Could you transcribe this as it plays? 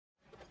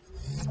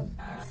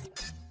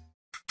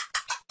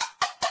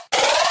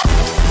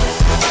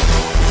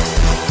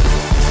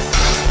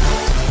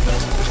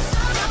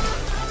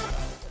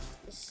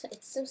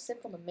It's so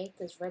simple to make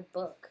this red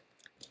book.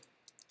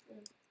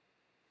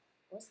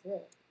 What's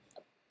this?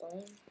 A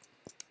blank?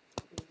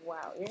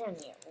 Wow, you're gonna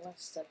need a lot of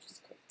stuff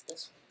just to cook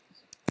this one.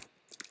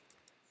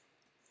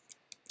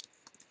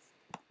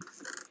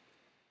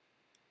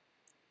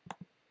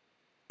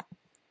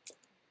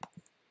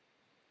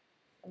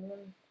 I'm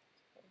gonna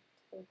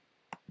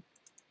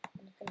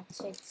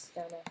take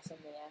Stone Axe and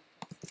the axe.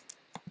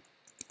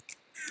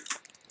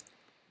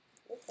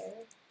 Okay.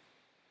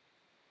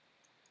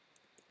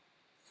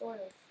 Sort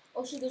of.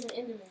 Oh shit, there's an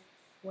Enderman.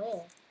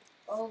 Where?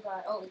 Oh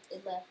god. Oh,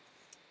 it left.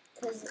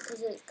 Cause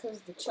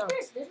the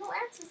chunks. There's no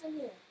axes in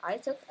here. I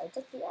took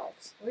the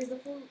axe. Where's the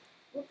food?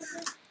 What the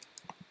heck?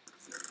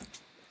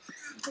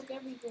 You took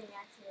everything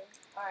actually.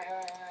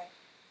 Alright.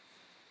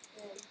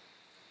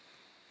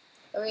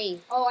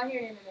 Hurry. Oh, I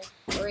hear an Enderman.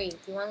 Hurry. Do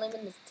you wanna live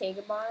in this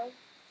Tiger barn?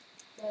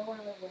 Do I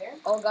wanna live where?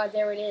 Oh god,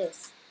 there it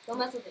is. Don't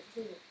mess with it,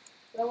 please.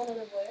 Do I wanna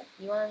live where?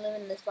 You wanna live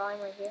in this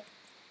biome right here?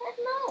 Heck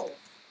no.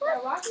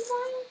 That rocky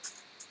biome?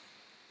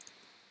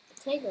 The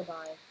Tiger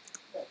biome.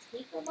 The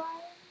Tiger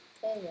biome?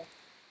 Tiger.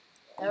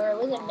 Or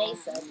was it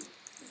Mesa?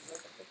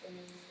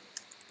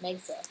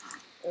 Mesa.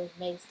 It was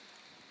Mesa.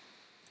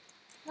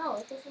 No,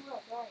 it's just somewhere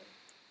else. Right.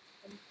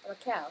 I'm a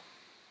cow.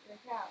 You're a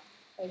cow.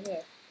 Right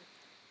here.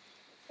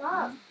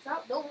 Stop.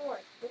 Stop. Don't more.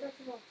 Go back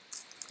to home.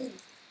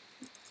 Please.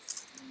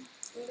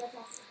 Go back to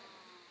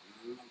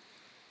home.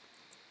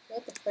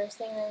 What's the first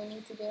thing that we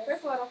need to do?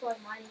 First of all, I don't feel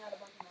like mining out a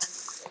bunch of money.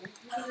 So we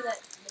can do that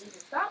later.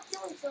 Stop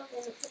killing stuff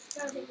and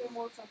trying to take your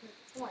more stuff at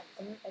the point.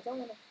 I don't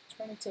want to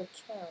turn into a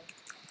cow.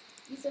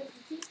 You said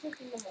you keep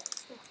taking them all.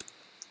 Come on.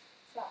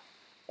 Stop.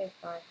 Okay,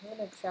 fine. I'm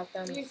gonna trap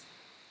down this.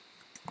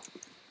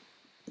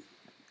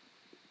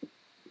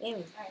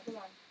 Amy. Alright, come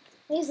on.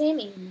 Where's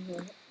Amy in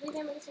here? Leave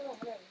them in this room,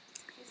 whatever.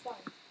 She's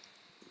fine.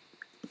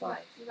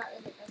 Fine. She's not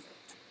in it.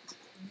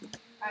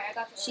 Alright, I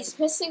got the She's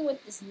messing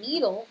with this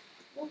needle.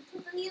 Well,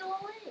 put the needle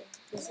away.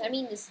 This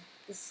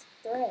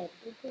thread.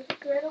 We put the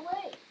thread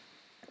away.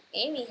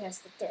 Amy has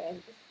the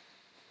thread.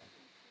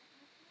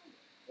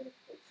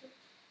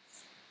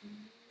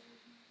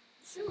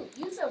 Shoot,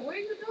 you said, what are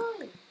you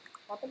doing?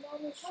 Hopping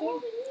down the Come over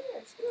tree.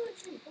 here. Screw the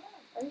tree. Come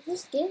on. I'm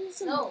just getting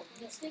some. No,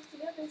 you stick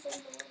together so you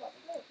know what about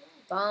to go.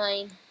 Come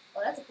on. Fine.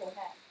 Oh, that's a cool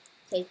hat.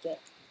 Take it.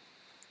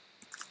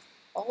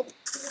 All Give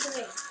it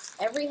away.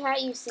 every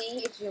hat you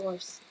see, it's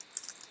yours.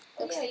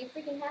 Oh yeah, your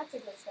freaking hats are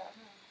glitched out,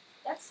 huh?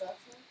 That sucks,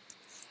 huh?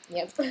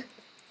 Yep. You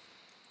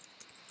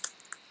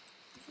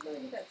should really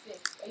get that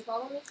fixed. Are you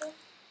following me, sir?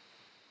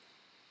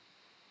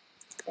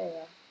 There you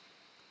go.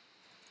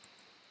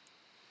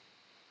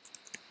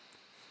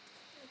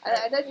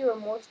 I thought you were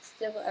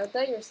I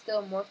thought you were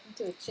still morphed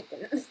into a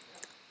chicken.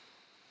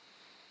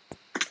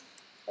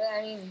 But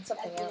I mean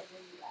something else.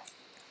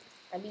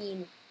 I thought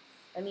you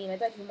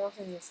morphed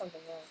into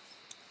something else.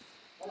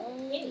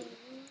 Hey.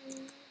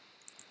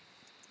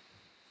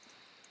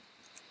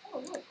 Oh,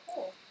 look,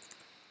 cool.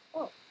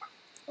 Oh.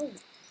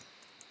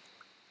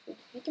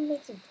 We can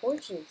make some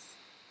torches.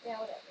 Yeah,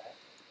 whatever.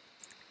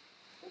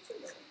 What you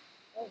doing?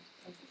 Oh,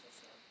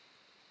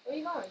 Where are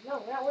you going? No,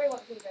 we're not worried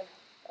about the kids right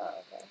now. oh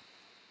okay.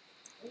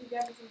 We're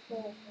grabbing some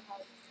coal from the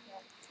house.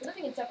 We're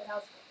living in separate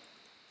houses.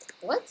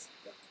 What?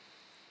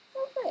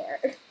 Oh, where?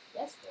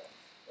 Yes, bro.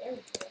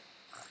 Very cool.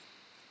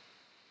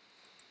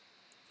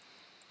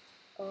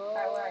 Oh.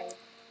 Alright, where are you?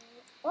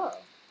 Oh.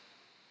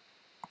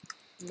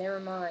 Never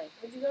mind.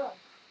 Where'd you go?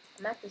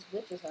 I'm at this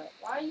witch's hut.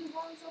 Why are you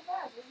going so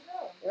fast? Where'd you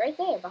go? Right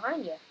there,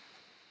 behind you.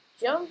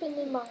 Jumping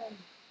in behind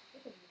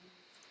you.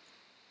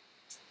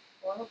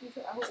 Well, I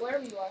hope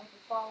wherever you are, I hope you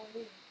follow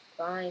me.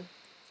 Fine.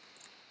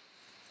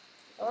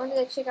 I want to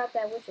go check out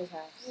that witch's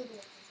house. You're doing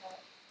this out.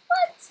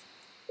 What?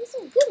 There's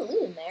some good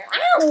loot in there.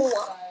 Ow!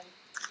 Sorry.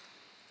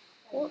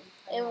 Well,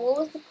 and what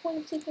was the point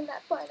of taking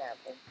that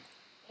pineapple?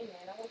 Hey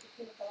man, I hope you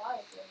keep it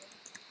alive.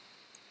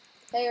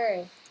 Hey,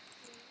 Ray.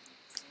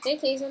 Can I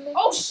tell you something?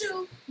 Oh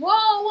shoot!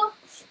 Whoa!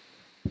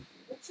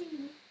 What you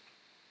need?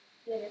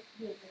 Get it.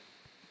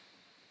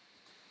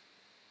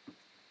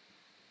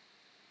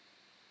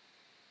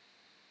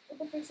 What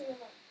the frick's in your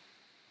mouth?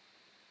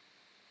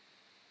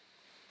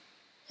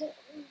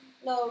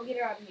 No, get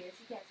her out of here.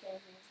 She can't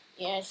stand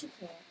here. Yeah, she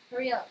can.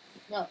 Hurry up.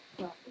 No.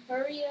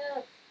 Hurry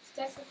up.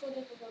 Technical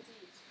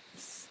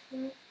difficulties.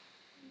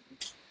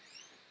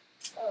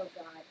 Oh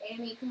god.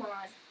 Amy, come on.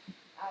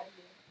 Out of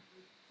here.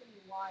 Too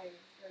many wires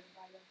for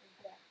everybody else like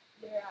that.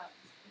 Get her out.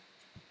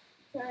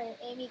 Trying,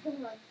 Amy,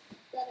 come on.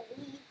 Gotta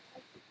leave. I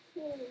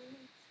can't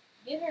leave.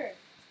 Get her.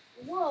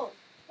 Whoa.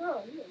 Bro,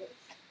 you know.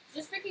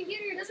 Just freaking get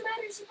her. It doesn't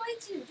matter if she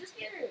bites you. Just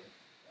get her.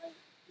 Like,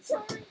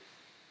 sorry.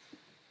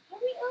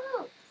 Hurry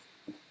up.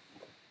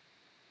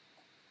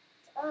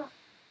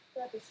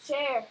 Got this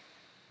chair.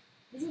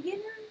 Did you get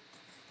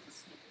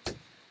her?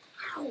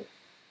 Ow.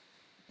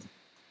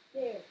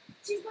 There.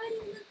 She's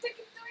biting the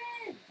freaking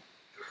thread.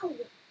 Ow.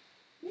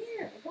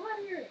 There. I got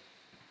her.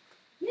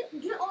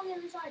 Get on the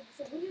other side.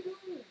 So what are you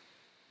doing?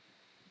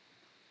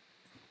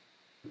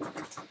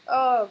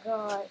 Oh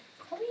god.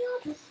 Hurry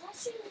up, you're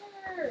crushing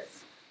her.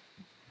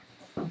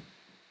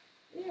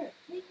 There,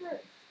 take her.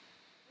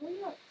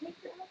 Hurry up, take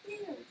her out there.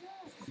 God.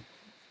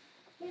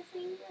 Can't stay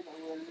here.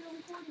 Don't want to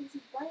recording.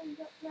 She's biting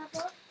up, cap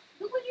up.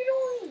 Look what you're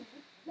doing.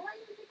 Why are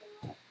you picking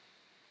her up?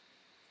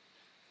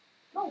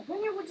 No,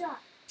 bring her with Josh.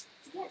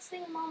 She can't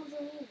stay in Mama's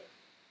room either.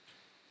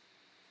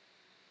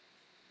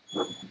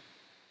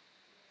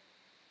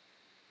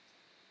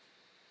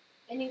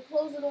 And then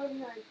close the door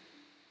behind you.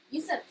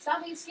 Yusuf,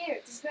 stop being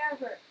scared. Just grab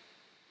her.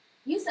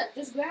 Yusuf,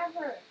 just grab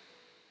her.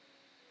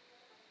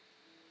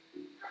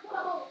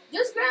 No.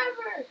 Just grab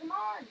her. Come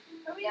on.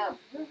 Hurry up.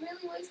 You're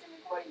really wasting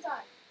recording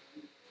time.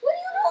 What are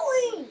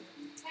you doing?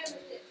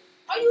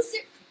 Are you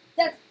serious?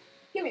 That's.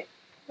 Come here.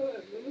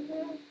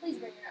 Please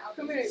bring her out.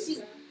 Come here.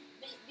 She's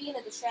being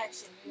a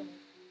distraction, really.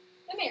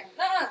 Come here.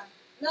 Nuh-uh.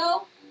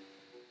 No.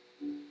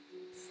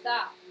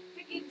 Stop.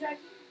 Freaking Jackie,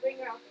 bring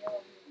her out there.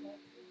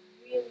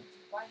 Really,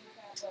 why you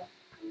crap up?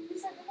 He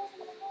said, come on,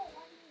 come on,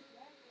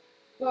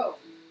 come on. Go.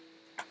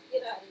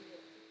 Get out of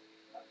here.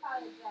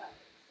 Apologize.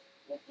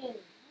 Freaking,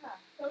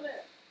 come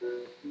here.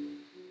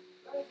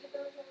 Let me get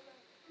those over there.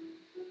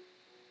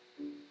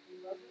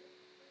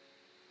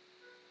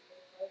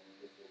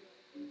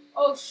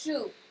 Oh,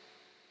 shoot.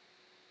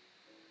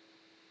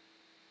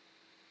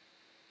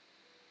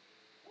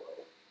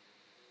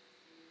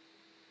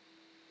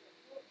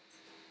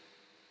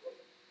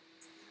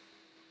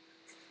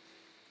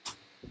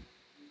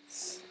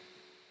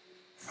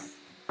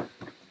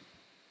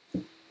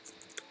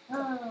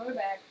 Oh, we're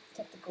back.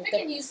 Technical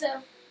Freaking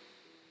Yusuf.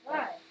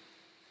 Why?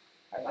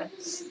 Why Alright. didn't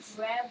you just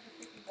grab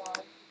the freaking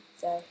ball?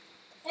 Sorry.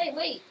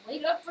 Hey,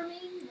 wait up for me.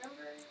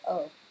 Remember?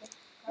 Oh.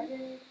 Carter.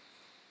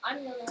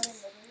 I'm the only one.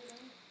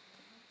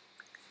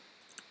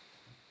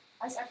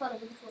 I found a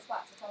really cool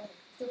spot. So follow me.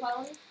 Still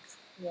follow me?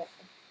 Yeah.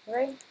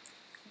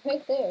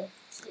 Right there.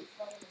 Sweet,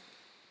 follow me.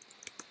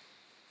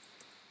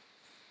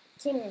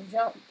 Can't even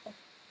jump.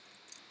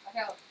 Watch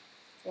out.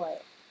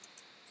 What?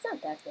 It's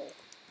not that big.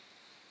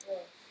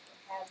 Look,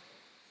 have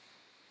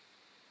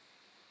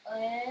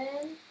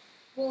it. And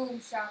boom,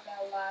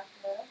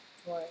 shakalaka.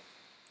 What?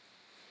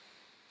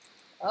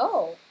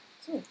 Oh.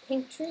 So many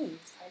pink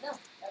trees. I know.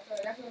 That's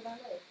where we're gonna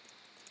live.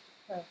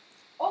 Huh.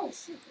 Oh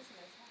shoot, this is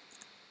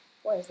nice.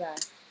 What is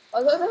that?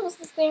 Oh, that was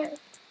the stamp.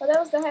 Oh, that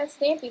was the hat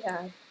Stampy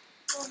had.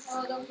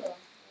 Oh, don't kill him.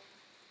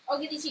 Oh,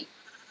 get these sheep.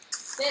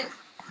 Ben.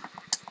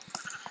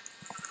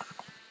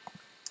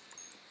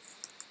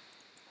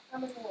 How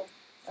much wool?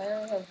 I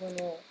only have one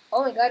wool.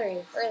 Oh my god,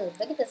 early.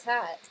 Look at this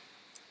hat.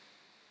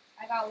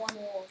 I got one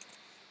wool.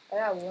 I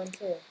got one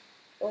too.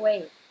 Oh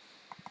wait.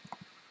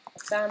 I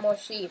found more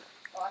sheep.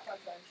 Oh, I found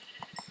one.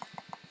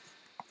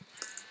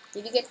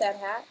 Did you get that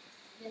hat?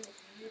 Then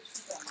this weird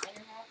sheep, a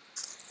miner hat.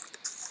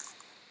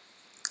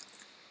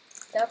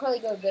 That'll probably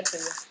go good for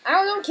you.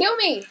 Ow, don't kill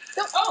me!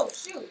 Don't. Oh,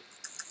 shoot.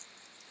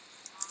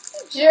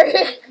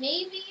 Jerk!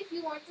 Maybe if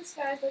you weren't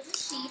disguised as a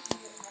sheep, you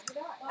wouldn't have to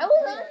die. I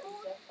was not.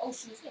 Oh,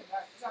 shoot, it's getting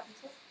dark. It's not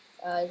peaceful.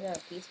 It's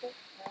not peaceful.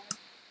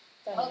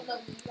 Oh, no,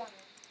 you got me.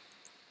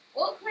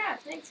 Well,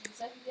 crap, thanks, you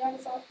said you got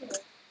us all killed.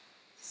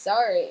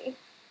 Sorry.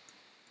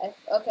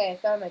 Okay, I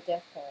found my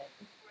death point.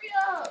 Hurry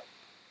up!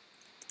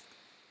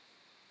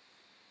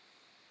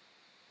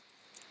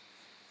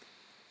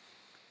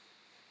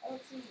 I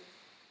don't see you.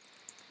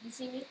 You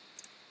see me?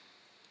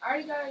 I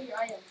already got all your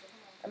items, so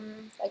come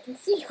on. I can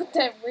see you with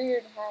that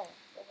weird hat.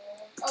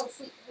 Oh,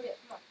 sweet, hurry up,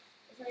 come on.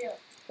 Let's hurry up.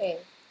 Okay.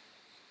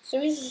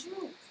 Should we?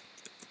 Shoot!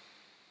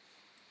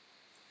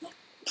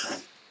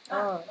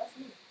 Oh. That's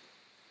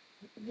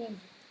me.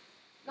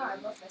 No, I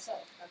lost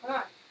myself. Now, come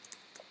on.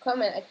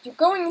 Come on, you're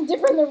going in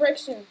different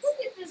directions. Look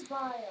at this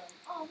biome.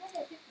 Oh, maybe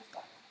I picked this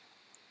biome.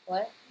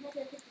 What? Maybe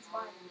I picked this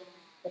biome again.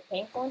 The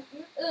pink one?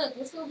 Ugh,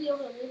 we'll still be able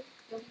to live.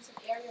 There'll be some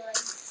area right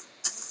here.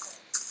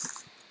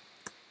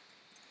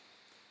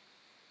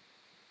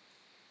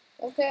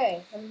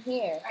 Okay, I'm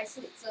here. Alright,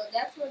 sweet. So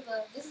that's where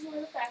this is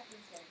where the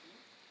factory's gonna be.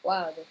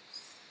 Wow. Where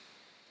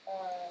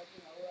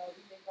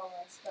we make all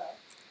our stuff.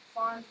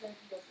 Farm's gonna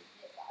be over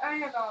here. I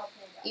have all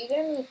planned out. You got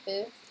any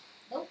food?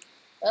 Nope.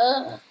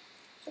 Ugh.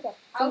 Sugar.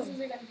 Houses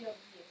are gonna be over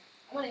here.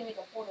 I'm gonna make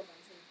a portal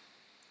one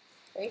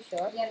too. Are you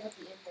sure? You gotta go to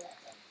the end for that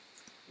though.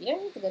 You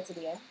don't need to go to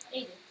the end. Yeah,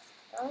 you do.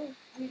 Oh.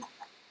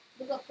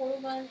 Look up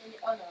portal gun and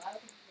oh no, I don't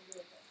think you can do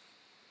it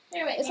though.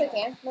 Here, wait. Yes, I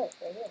can. Look,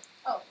 right here.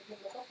 Oh, you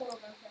can look up portal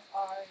gun, press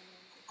R, and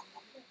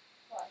then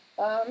what?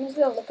 I'm just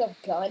gonna look up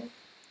gun.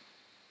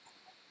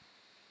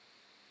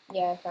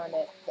 Yeah, I found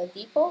it. The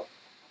default?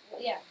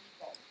 Well, yeah,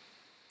 default.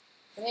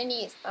 We're gonna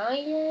need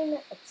iron,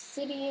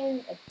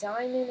 obsidian, a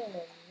diamond, and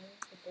a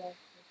black.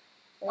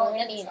 We're Oh, gonna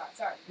nether need star.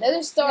 Sorry.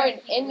 nether star You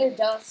and gotta keep ender it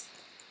dust.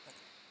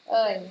 You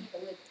gotta keep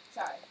it with it.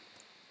 Sorry.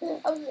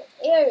 I was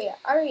area.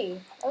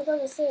 Ari, I was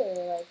gonna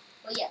say like,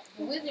 But yeah,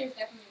 the wither is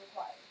definitely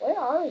required. where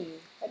are you?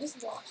 I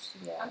just lost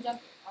you now. I'm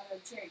jumping on a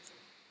cherry tree.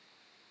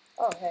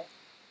 Oh, hey.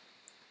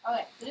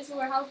 Okay, so this is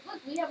our house. Look,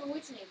 we have a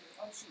witch neighbor.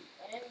 Oh shoot,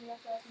 and we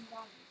have to have some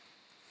zombies.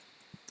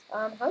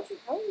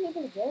 How are you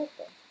able to get up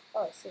there?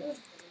 Oh, I see.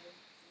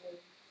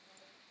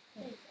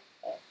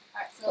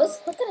 Alright, so What's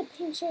what kind of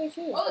pink cherry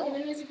tree is Oh, look, that? and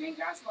then there's a green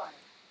grass vine.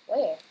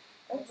 Where?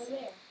 Over That's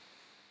there.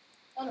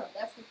 Oh no,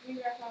 that's the green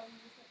grass vine.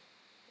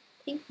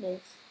 pinkness.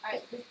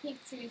 Alright, this pink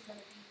tree is gonna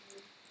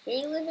be.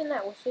 Should you live in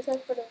that witch's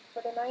hut for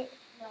the night?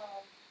 No.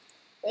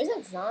 Where's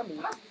that zombie?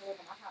 I'm not gonna live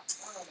in my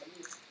house. I don't know about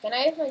you. Can I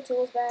have my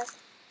tools back?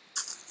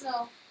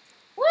 No.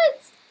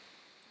 What?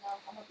 No,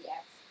 I'm gonna be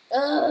axe.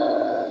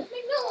 Ugh.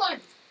 Make no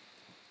one!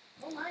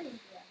 Don't mind me.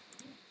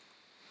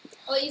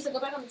 Oh, you said go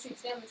back on the tree.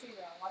 Stay on the tree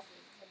ground. Watch this.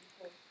 It's gonna be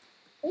cool.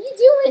 What are you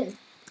doing?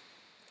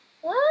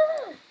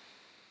 Ah!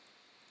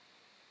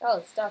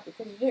 Oh, stop it,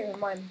 because you didn't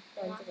remind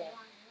Hang me on, to hang that.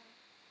 on,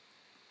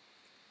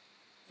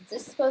 Is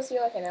this supposed to be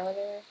like an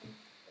elevator or something?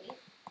 Wait.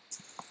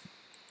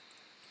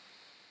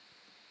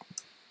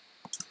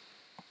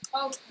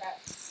 Oh, crap.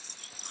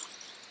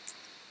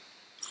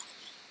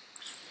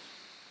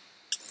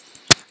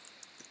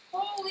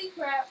 Holy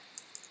crap.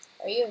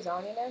 Are you a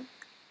zombie now?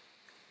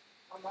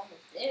 I'm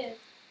almost dead.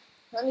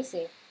 Let me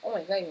see. Oh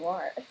my god, you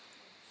are.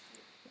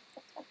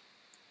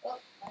 Oh,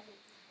 I think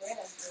this bread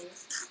has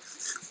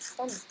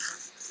Fun.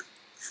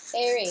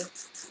 Harry.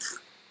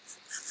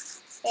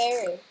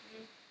 Harry.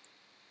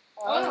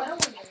 Oh, no, I don't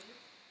want to marry you.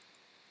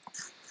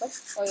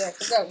 What? Oh yeah,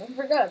 I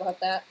forgot about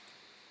that.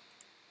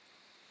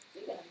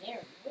 You're gonna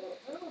marry me.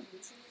 Little blue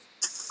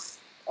cheese.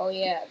 Oh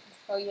yeah.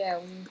 Oh yeah.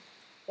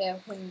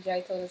 When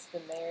Jai told us to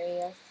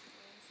marry us.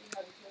 See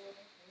how the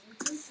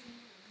killer is.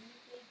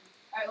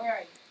 Alright, where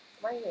are you?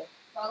 I'm right here.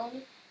 Follow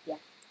me?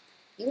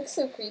 You look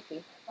so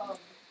creepy. Follow me.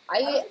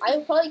 I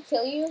would probably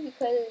kill you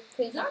because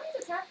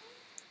Zombies attack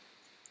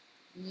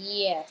me?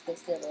 yes, they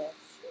still will.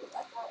 Shoot,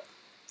 I thought.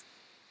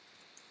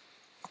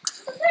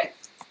 What the frick?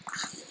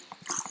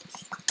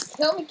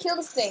 Help me kill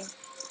this thing. Is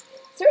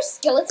there a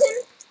skeleton?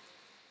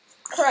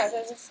 Crap,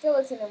 there's a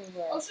skeleton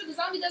everywhere. Oh shoot, the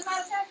zombie does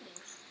not attack me.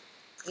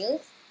 Really?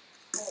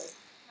 Oh,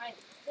 tiny.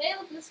 Hey,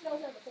 look, this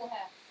skeleton has a full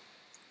half.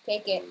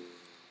 Take it.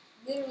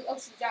 Literally, oh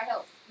shoot, got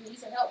help. You need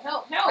some help,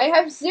 help. I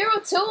have 0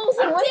 tools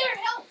I and don't what? care,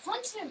 help.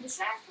 Punch him,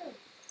 distract him.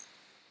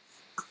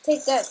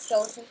 Take that,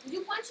 skeleton. Did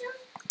you punch him?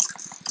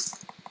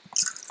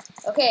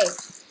 Okay,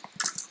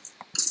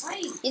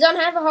 Right. you don't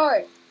have a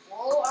heart.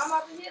 Oh, I'm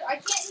about to hit. I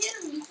can't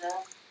hit him, Lisa.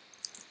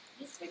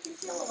 Just freaking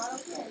kill him. I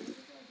don't care. He's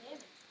just doing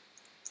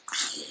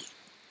damage.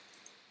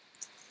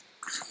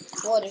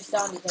 Whoa, there's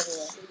zombies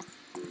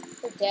everywhere.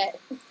 We're dead.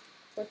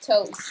 We're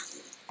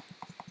toast.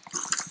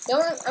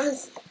 Oh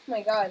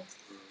my god.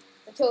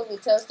 We're totally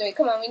toasted.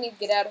 Come on, we need to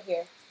get out of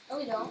here. No,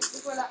 we don't. This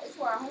is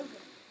where our home is.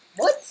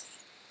 What?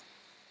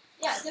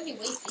 Yeah, it's gonna be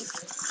way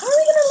safer. How are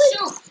we gonna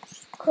live?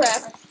 Shoot!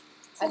 Crap.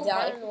 I So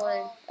died.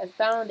 I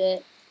found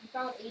it. You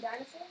found a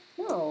dinosaur?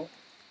 No.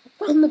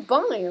 I found the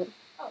biome.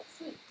 Oh,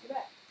 sweet. You're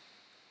back.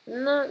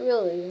 Not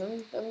really.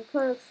 I'm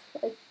kind of.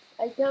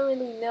 I don't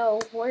really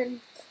know what kind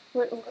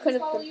Let's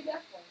follow of. you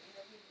back one.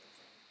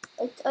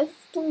 You know, I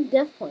still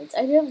death points.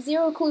 I have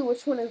 0 clue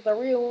which one is the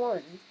real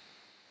one.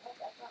 well,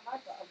 that's not my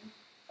problem.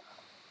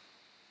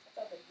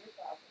 That's not your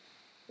problem.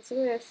 Let's see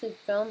if we actually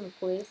found the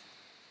place.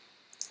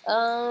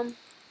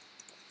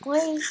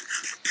 Why?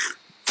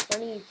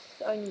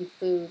 I need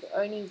food.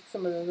 I need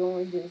some of those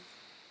oranges.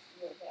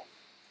 You're back.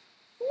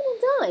 I'm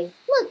gonna die.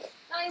 Look.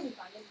 No, you'll be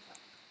fine. You'll be fine.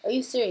 Are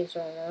you serious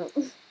right now?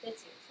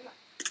 That's serious. Come on.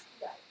 You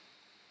got it.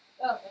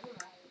 Oh, never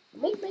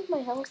mind. Make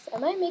my house. I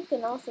might make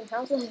an awesome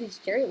house out of these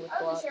cherry wood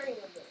How's blocks. the cherry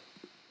wood look?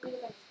 Let me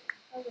look at this.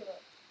 How's it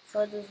look?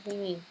 What does he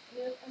mean?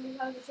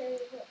 How's the cherry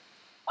wood look?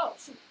 Oh,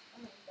 shoot.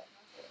 I'm gonna use that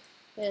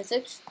now. Yeah, it's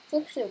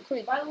actually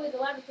pretty. By the way, the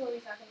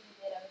laboratory's not gonna be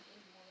made out of any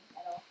wood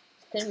at all.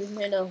 It's gonna be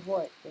made of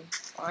what?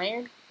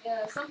 Iron?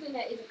 Yeah, something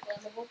that isn't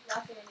flammable.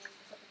 Last thing I need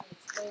is something that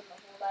explodes my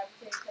whole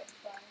laboratory type of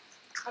fire.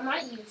 I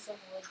might use some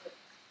wood, but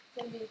it's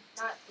gonna be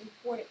not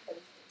important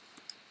places.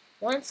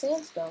 Want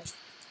sandstone?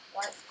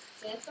 What?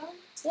 Sandstone?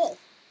 Yes.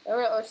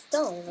 Or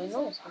stone. I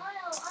know.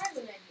 I have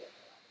an idea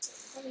for a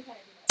laboratory. Let me kind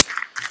of do that.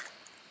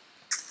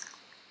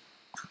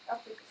 I'll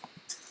figure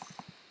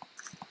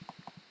something.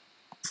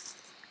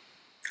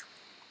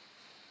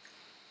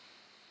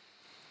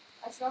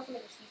 I should also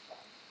make a sheep farm.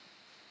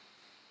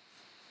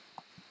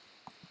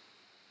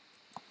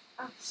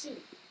 Ah,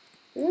 shoot.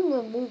 We're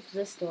gonna move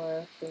this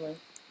door actually.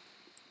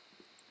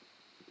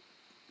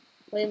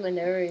 Wait a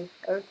minute,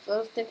 I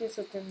was thinking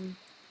something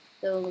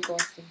that will look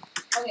awesome.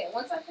 Okay,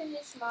 once I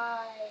finish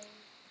my...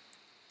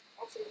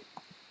 Actually...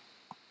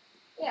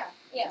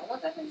 Yeah,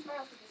 once I finish my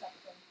house with this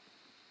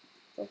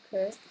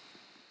episode.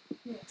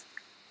 Okay.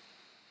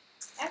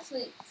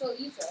 Actually, so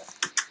Yusa,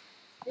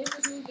 there's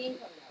this new game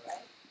coming out,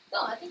 right?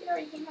 No, I think it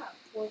already came out.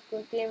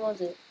 What game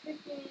was it?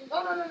 Freaking...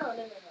 Oh, no.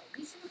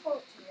 You should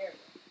report to Terraria.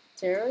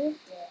 Terraria?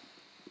 Yeah.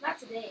 Not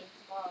today,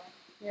 tomorrow.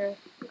 Yeah,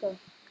 okay.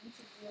 You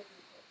should really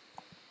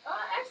report.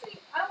 Actually,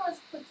 I don't want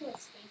to put too much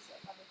space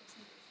up on the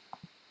computers.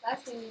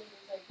 Last thing we need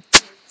is like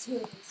too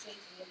many space and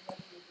we have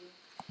nothing to do.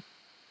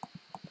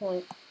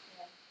 Point.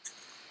 Yeah.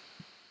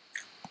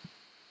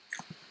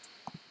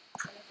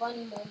 And the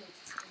funny moments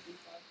is gonna be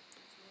fun.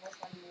 It's the more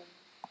funny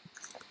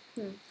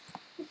moments.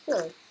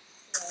 Sure. Yeah.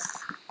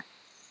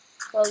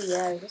 Oh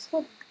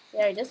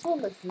yeah, this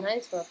one looks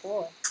nice for a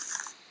floor.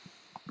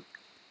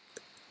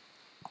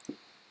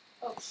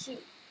 Oh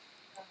shoot.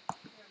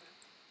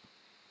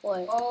 Never mind.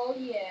 What? Oh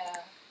yeah.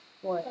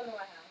 What? Come to my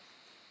house.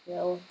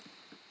 Yo.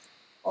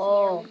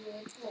 Oh,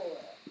 Cherrywood floor.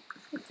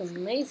 it's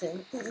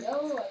amazing. No, I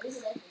really like this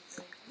thing.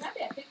 I'm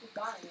happy I picked this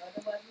Bonnie,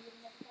 otherwise we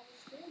wouldn't have to have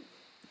this thing.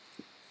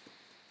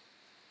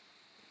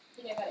 I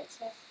think I got a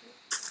chest too.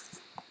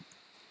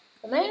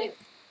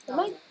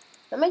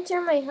 I might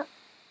turn my. What's wrong?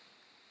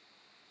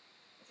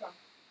 You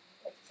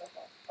cut yourself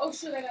off. Oh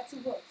shoot, I got 2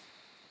 books.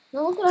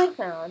 No, look what I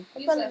found.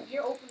 Yusuf,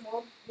 your open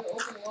world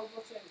books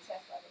are in the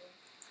chest, by the way.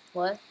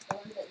 What? The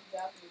ones that you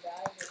dropped and you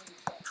died, they're in the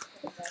chest.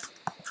 Put them back in the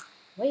chest.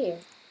 Where?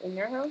 In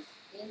your house?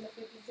 In the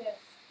 50 chest. You're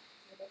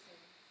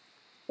listening.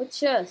 What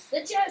chest?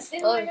 The chest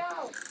in my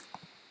house!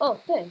 Oh,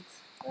 thanks.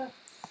 Jesus,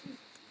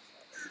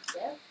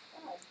 Jeff?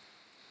 God.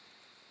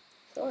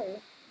 Sorry.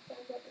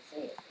 Sometimes I have to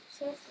say it. The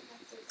chest in my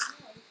freaking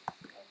house.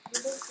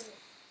 You're listening.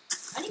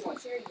 I need more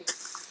cherry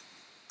juice.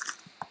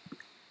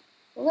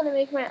 I'm gonna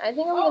make my. I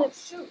think I'm Oh, gonna.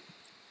 shoot.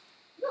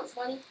 You know what's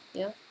funny?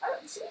 Yeah. I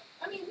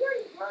mean, we're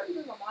already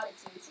doing a modded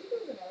series. Should we do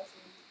a vanilla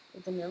series? The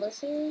vanilla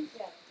series?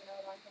 Yeah,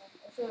 vanilla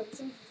Minecraft. So, as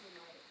soon as we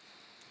modded.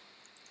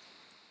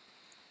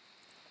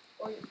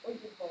 Or you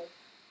do both.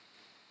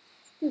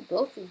 Do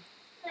both of them.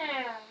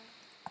 Nah,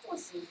 we'll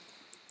see.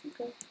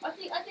 Okay. I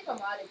think a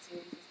modded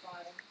series is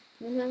fine.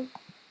 Mhm.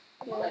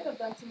 I feel like I've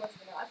done too much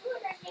vanilla. I feel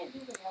like I can't do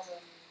vanilla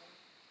anymore.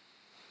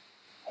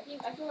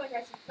 I feel like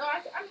I should. No,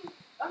 I mean,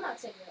 I'm not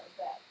saying vanilla's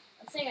bad.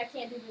 I'm saying I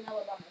can't do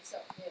vanilla by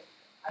myself. Yeah.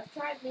 I've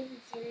tried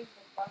making series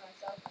by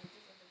myself and it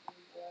just isn't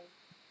really boring.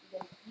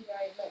 Because either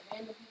I let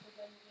random people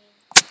join the game,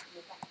 and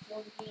they kind of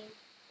kill the game,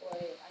 or I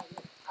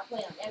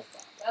play on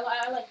Xbox. I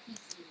like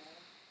PC, man.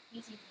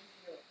 PC's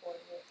easier to record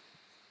with.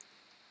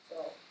 So,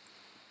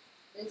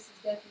 this is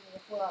definitely a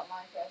full-out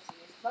Minecraft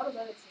series. Because all those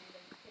other series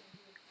that you couldn't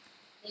do,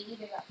 they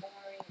either got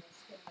boring or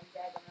just couldn't like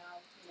drag them out,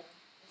 you know,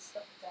 just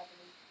stuff was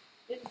happening.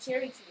 There's a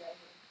cherry tree right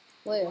here.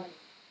 Where? Money.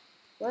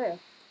 Where?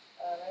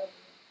 Right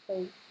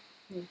over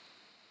here.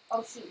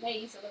 Oh shoot, hey,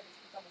 you should look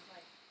at someone's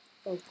mic.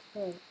 Oh,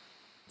 okay.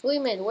 Wait a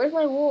minute. Where's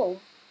my wool?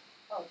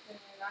 Oh, then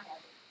I have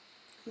it.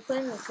 You put it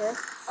in the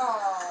chest?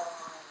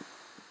 Oh,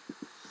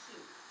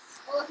 shoot.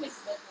 Well, let's make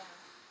the bed now.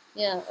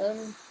 Yeah. You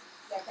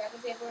got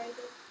crafting table or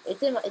anything?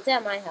 It's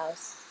at my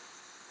house.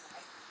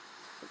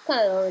 It's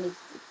kind of already.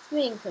 It's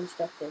being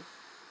constructed.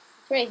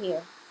 It's right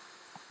here.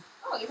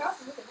 Oh, your house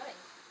is looking nice.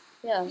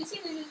 Yeah. You see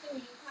the new thing where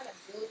you kind of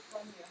build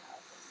from your house.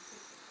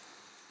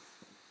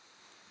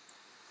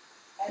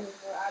 And then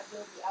where I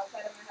build the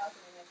outside of my house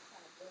and then I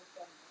kind of build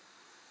from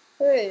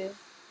there. Hey.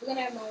 We're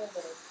gonna have normal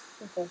wood.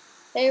 Okay.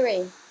 Hey,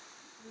 Ray. We're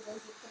gonna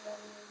get some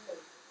normal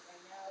wood.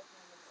 Right now it's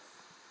normal wood.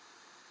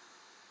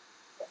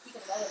 Yeah, you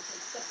can roll it to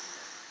the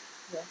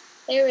Yeah.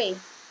 Hey, Ray.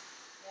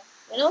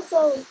 Yeah. And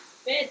also,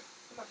 bed.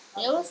 Come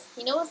on.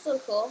 you know what's so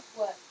cool?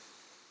 What?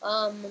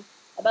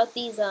 About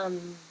these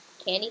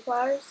candy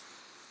flowers.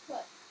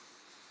 What?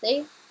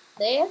 They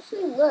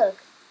actually look.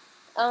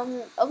 Of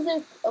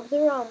their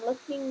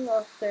looking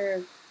of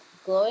their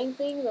glowing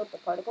things of the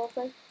particle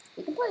effect,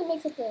 you can probably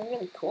make something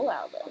really cool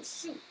out of Oh it.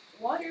 shoot!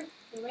 Water.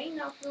 The rain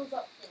now fills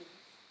up things.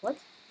 What?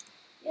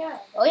 Yeah.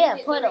 Oh yeah,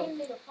 the puddle. rain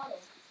made a puddle.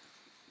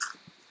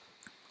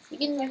 You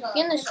can Like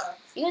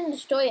you can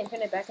destroy it and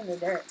turn it back into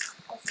dirt.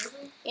 Oh,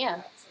 seriously?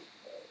 Yeah.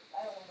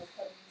 I don't want to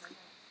puddle in my house.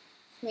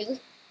 Really?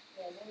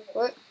 Yeah,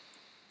 What?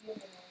 You don't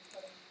know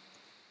puddle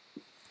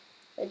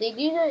in They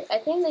do that. I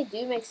think they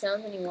do make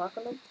sounds when you walk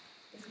on them.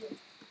 my house.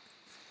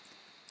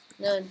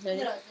 No. No,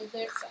 the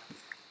dirt sound.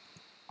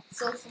 It's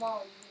so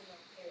small you really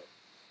don't hear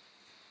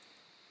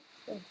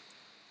it.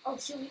 Oh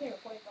shoot, we've been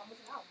recording for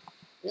almost an hour.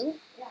 Really?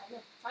 Yeah, I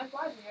know. Time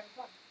flies when you're having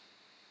fun.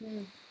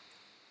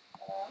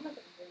 I'm not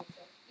gonna do it.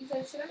 You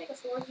said, should I make a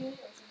storage unit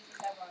or should we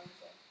just have our own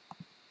chest?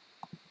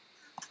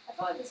 I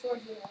felt like the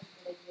storage unit was a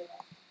good idea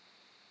last time.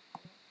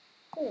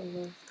 I don't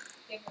know.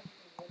 Give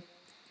everything wood again.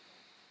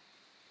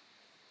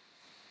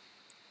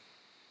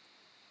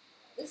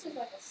 This is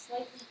like a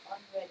slightly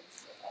unready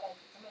set. I like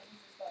it. I'm gonna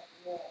use this for like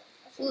wall.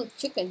 Ooh,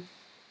 chicken.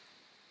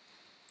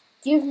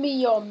 Give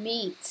me your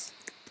meat.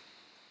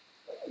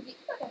 You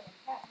got that from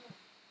Pat, huh?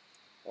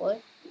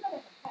 What? You got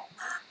that from Pat,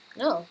 huh?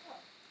 No. Oh.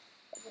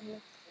 What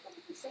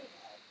did you say that?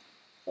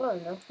 I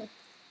don't know.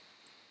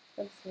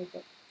 Let's make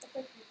it. What's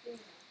like your thing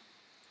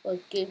now?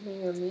 Like, give me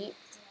your meat.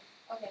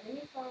 Yeah. Okay, let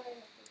me find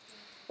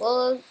a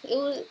Well,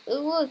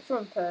 it was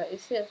from Pat.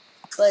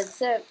 But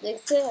except he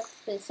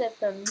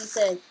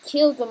said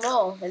kill them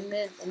all, and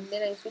then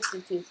I switched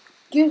it to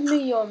give me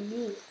your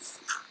meat.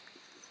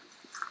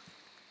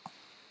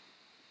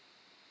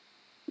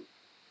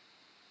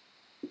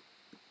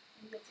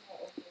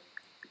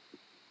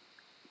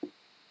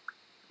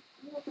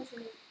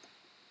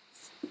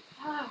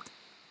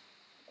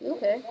 You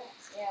okay?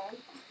 Yeah.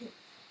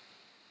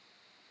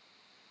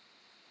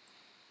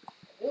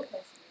 The real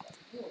question is like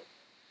you.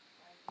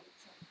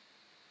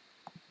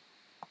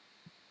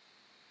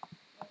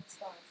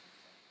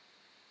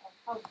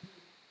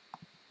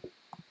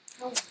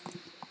 How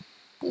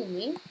Who,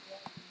 me? Yeah,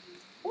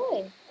 Why? what are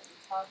you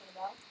talking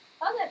about?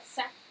 How's that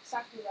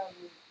sakura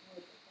wood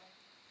look like?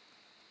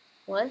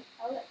 What?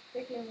 How's that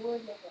freaking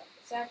wood look like?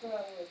 Sakura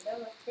wood. That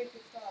was a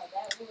freaking star.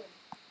 That wood.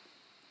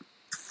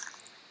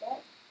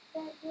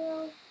 That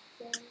girl.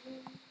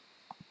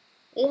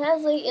 It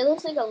has like it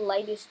looks like a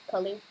lightish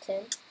colored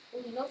tint. Oh,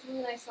 you know it's a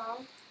really nice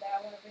song that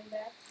I want to bring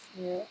back?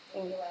 Yeah.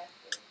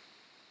 Radioactive.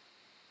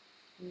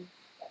 Mm.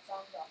 That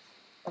song's awesome.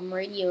 I'm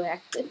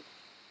radioactive.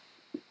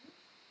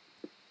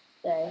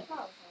 Sorry. That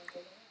probably sounds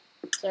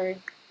good. Sorry.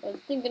 I was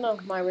thinking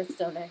of my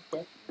redstone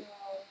active. No,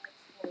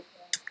 that's really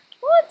bad.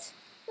 What?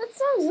 That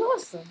sounds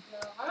awesome. No,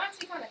 I'm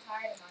actually kind of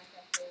tired of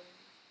Minecraft games.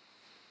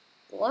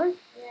 What?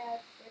 Yeah,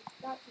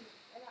 they're not really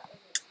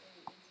entertaining.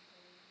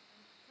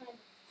 I'm kind of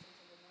interested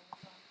in the normal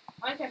song.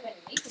 Minecraft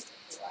animations are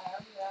cool. I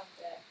argue about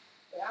that.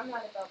 But I'm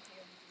not about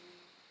parodies.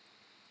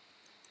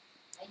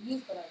 I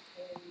used to like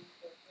parodies,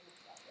 but then I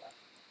stopped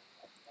watching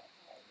them. I just got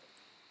tired of it.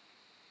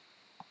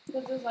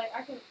 Because there's like,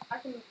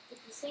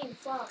 it's the same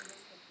song,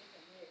 just with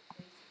different lyrics,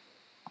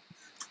 basically.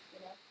 You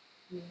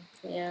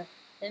know? Yeah.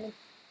 And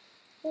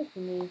what do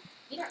you mean?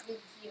 You're not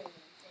really hearing what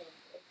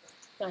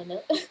I'm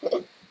saying.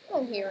 Kinda.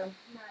 I hear him.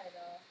 Not at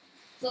all.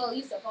 So,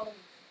 Lisa, follow me.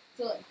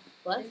 So,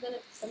 What? it's gonna,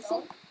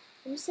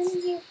 I'm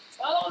sitting here.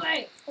 follow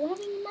me! I'm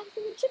having a knife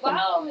in the chicken.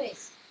 Follow me!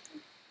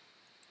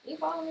 You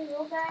follow me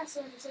real fast so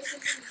I can say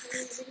something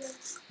in the video?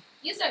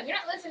 Lisa, you're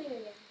not listening to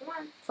me. Come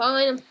on.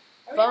 Fine.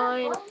 Hurry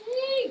Fine. up, follow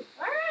me!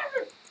 Ah!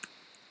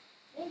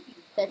 Thank you.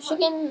 That Come on.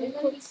 chicken. There's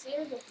gonna be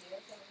stairs up here,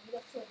 so we lead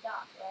up to a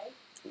dock, right?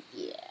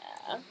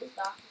 Yeah. This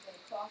dock is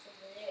gonna cross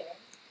over there.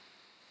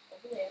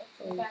 Over there.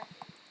 To the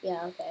factory.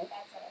 Yeah. Okay.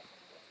 That's how that's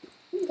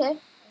gonna work. Okay.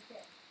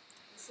 Okay.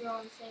 Just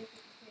on the same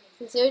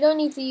page. So you don't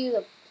need to use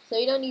a. So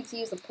you don't need to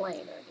use a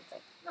plane or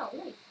anything. No, we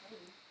don't need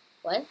planes.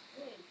 What? We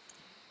don't need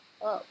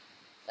Oh.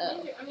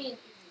 planes. I mean, if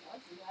you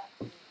want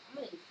to, I'm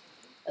gonna use planes.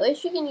 I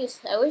wish you can use.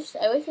 I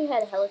wish we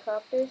had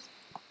helicopters.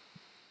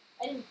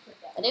 I didn't put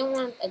that. I didn't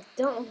want. I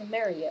don't want to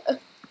marry you.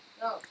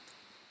 No.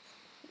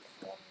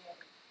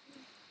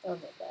 Oh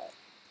my god.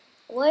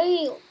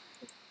 Why?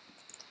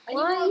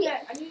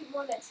 I need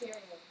more of that cherry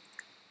one.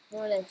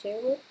 More of that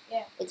cherry wood?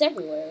 Yeah. It's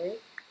everywhere, right?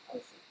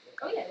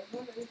 Oh yeah, there's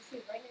one of those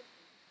trees right next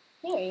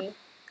to Harry.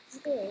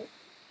 Harry.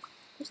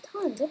 There's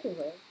tons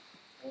everywhere. me.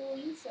 Oh,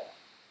 you shut up.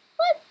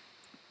 What?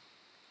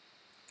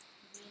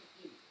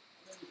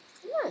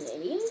 You're an idiot. I'm not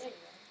an idiot.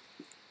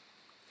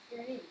 Yeah, you are. You're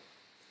an idiot.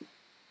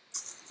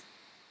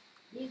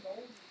 These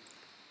old.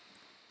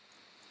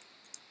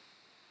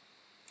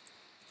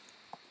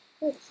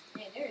 What?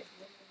 Man, there is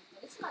one.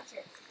 But it's not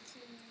cherry.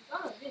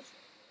 Oh, it is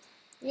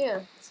cherry. Yeah.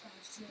 It's not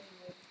cherry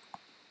wood.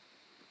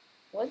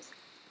 What?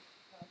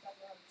 No, I thought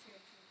about the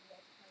cherry trees. We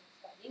have to find the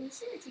spot. Even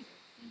cherry trees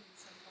are feed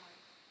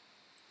sometimes.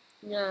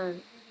 No. They're in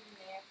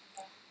there.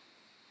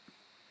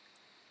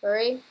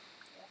 Hurry.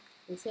 Yeah.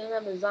 You still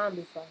have a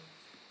zombie farm.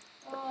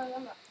 Oh, I'm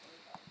not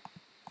worried about it.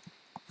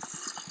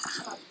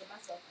 I'm about to get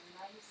myself a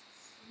nice,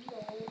 sweet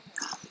old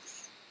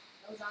house.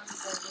 No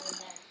zombies are doing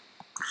that.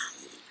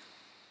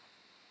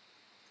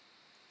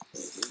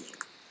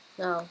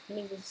 No, let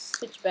me just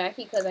switch back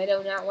because I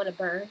do not want to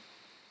burn.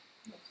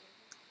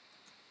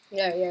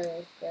 Yeah.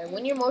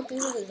 When you're morphed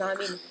into the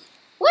zombie.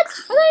 What? I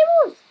thought I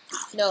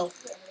morphed. No.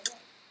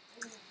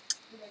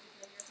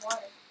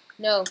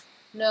 No.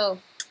 No.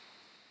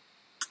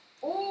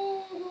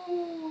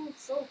 Oh,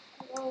 so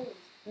close.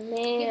 Get back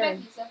Man.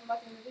 to yourself. I'm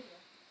about to end the video.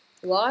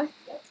 You are?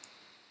 Yep.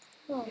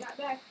 Oh. You're not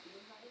back.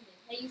 You're not ending.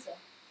 Hey, Yusa.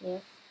 Yeah.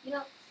 You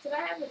know, should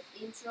I have an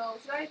intro?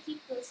 Should I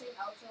keep the same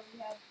outro we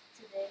have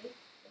today?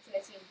 Or should I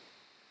change it?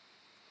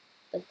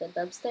 Like the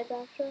dubstep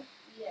outro?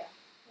 Yeah.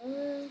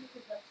 Keep the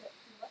dubstep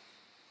too much.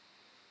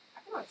 I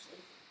can always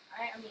change it.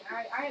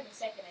 I have a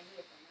second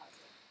idea for an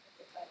outro.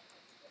 If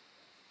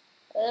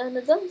I don't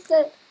The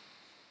dubstep.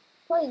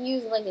 Probably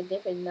use like a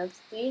different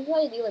dubstep. You can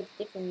probably do like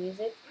different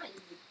music. I'm not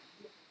using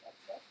different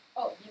dubstep.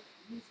 Oh,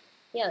 different music.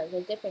 Yeah, like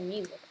a different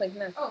music. Like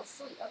no. Oh,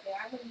 sweet. Okay,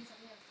 I'm gonna use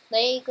something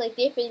else. Like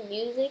different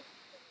music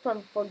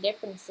for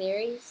different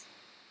series.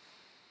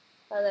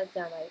 How does that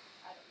sound like?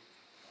 I don't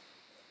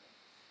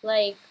use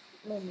Like,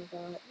 oh my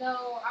god.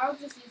 No, I'll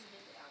just use a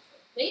different outro.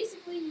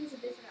 Basically, use a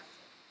different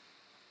outro.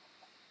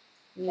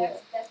 Yeah.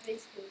 That's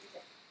basically what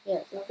you're saying.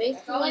 Yeah. So Okay,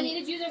 that's all I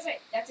basically, needed you to say.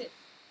 That's it.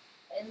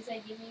 And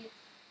say, give me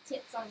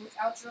tips on which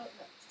outro.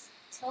 No, just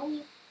tell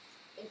me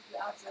if the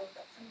outro is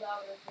too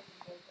loud or if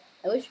it's too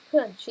loud. I wish you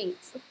put on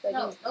cheats. Like,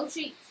 No, no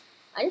cheats.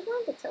 I just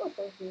wanted to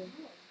teleport you.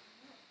 No.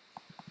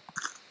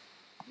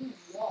 You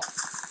walk.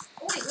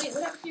 Oh, wait,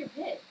 what happened to your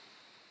bed?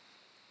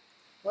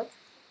 What?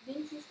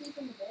 Didn't you sleep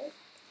in the bed?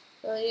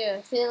 Oh yeah,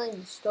 I feel like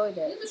destroyed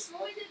You it.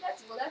 destroyed it?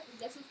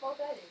 Guess whose fault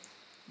that is?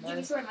 Did you Mine.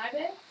 destroy my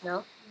bed?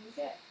 No.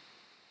 Okay.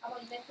 How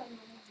about you next time you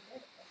remove the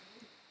bed?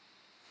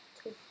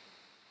 Cool.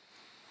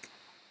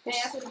 Hey,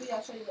 after the video,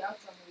 I'll show you the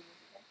outro I'm going to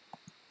use,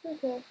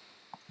 okay? Okay.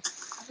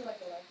 I feel like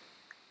you'll like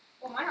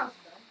it. Well, my house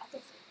is done. I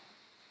feel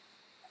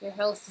so Your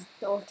house is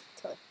all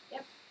done.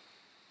 Yep.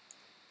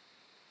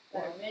 I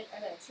got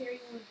a cherry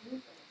wood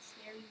roof and a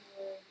cherry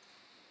wood.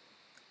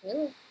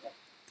 Really? Yep.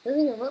 Doesn't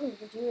even look like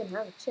that you even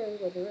have a cherry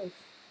with a roof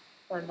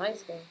on my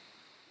screen.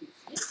 You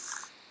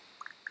see?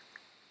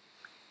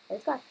 I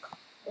just got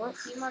what?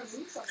 See my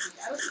roof on me.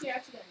 I don't think you're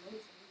actually going to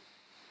notice the roof.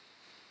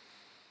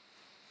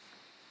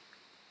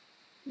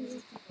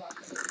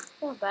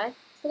 Not bad.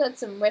 I got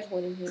some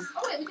redwood in here.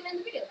 Oh wait, we can end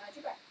the video. Now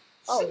you're back.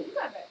 Oh. Shoot, you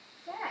got back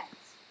fast.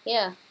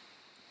 Yeah.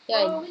 Yeah.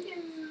 Oh, we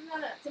can.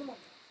 No, 10 more.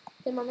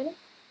 10 more minutes?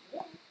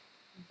 Yeah.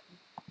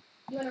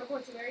 You want to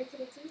record some area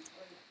today too?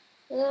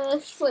 Or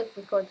Let's like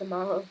record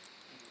tomorrow. no?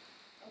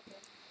 Okay.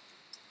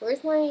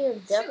 Where's my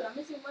duck? Shoot, I'm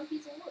missing one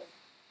piece of wood.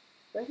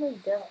 Where's my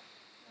duck?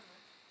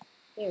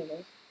 Here it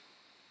is.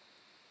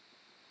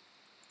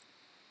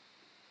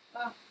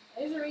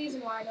 There's a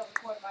reason why I don't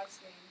record my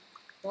stream.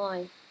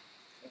 Why?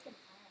 Freaking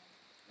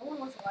hard. No one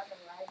wants to watch a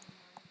live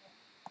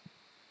anymore.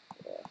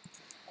 Yeah.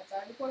 That's all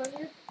I record on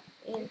your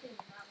thing. Your And, thing is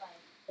not live.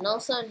 and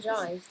also on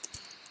Jai's.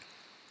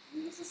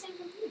 It's the same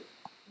computer.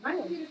 My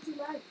computer's too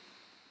live.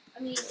 I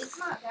mean, it's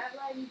not that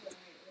live either.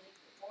 Like,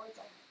 the boards,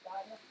 oh my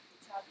god,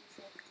 it's choppy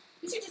stuff.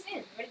 You should just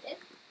end. Ready to end?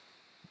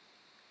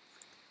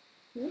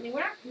 I mean, we're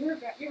not,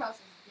 your house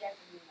is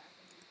definitely not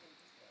going to be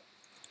finished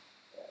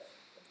though.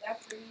 If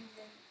that's the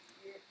reason,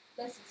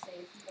 let's just say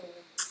if you don't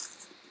win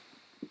this.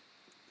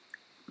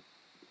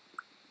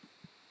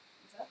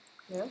 What's up?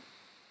 Yeah.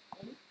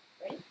 In?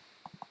 Ready?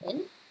 In?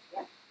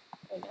 Yeah.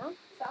 Right now?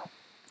 Stop.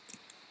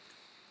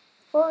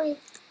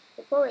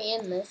 Before we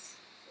end this,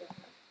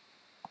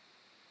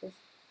 Yeah,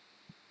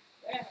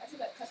 I should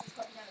have cut this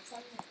puppy down to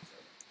 20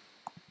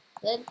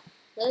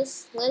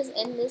 minutes. let's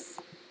end this.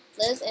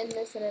 Let's end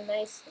this in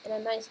a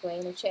nice way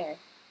in a chair.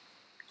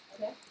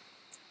 Okay.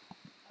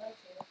 I like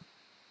it.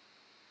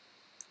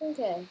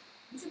 Okay.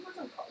 You should put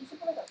like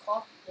a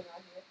coffee thing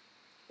on here.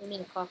 We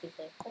need a coffee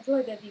thing. I feel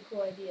like that'd be a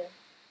cool idea.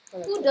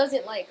 Well, Who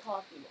doesn't like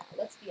coffee now?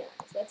 Let's be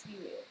honest. Let's be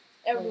real.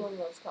 Everyone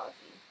loves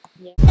coffee.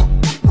 Yeah.